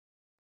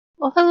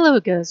Well, hello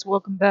guys,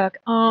 welcome back.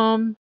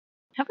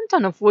 Haven't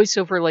done a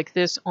voiceover like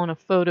this on a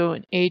photo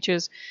in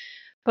ages,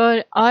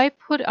 but I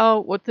put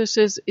out what this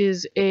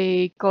is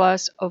a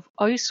glass of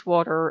ice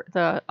water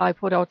that I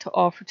put out to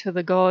offer to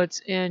the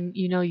gods, and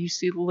you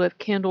see the lit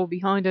candle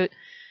behind it.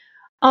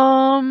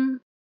 Um,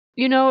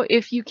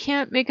 if you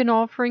can't make an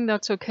offering,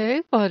 that's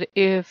okay, but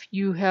if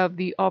you have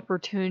the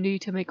opportunity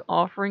to make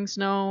offerings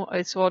now,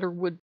 ice water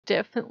would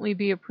definitely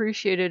be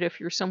appreciated if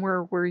you're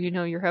somewhere where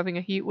you're having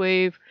a heat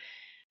wave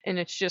and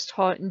it's just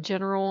hot in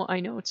general. I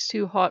know it's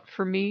too hot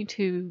for me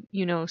to,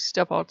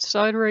 step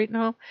outside right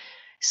now.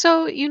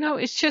 So,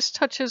 it's just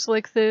touches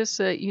like this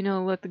that,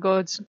 let the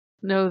gods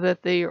know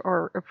that they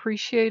are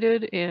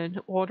appreciated, and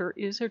water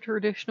is a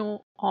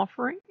traditional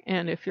offering.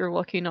 And if you're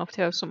lucky enough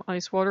to have some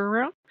ice water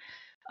around,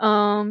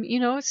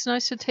 it's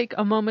nice to take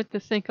a moment to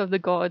think of the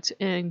gods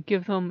and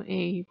give them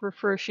a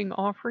refreshing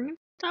offering.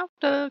 Not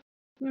to,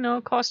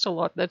 cost a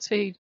lot. That's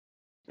a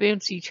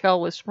fancy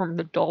chalice from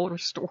the dollar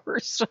store.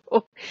 So,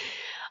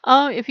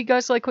 if you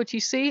guys like what you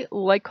see,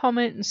 like,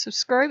 comment, and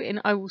subscribe,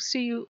 and I will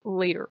see you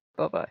later.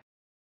 Bye bye.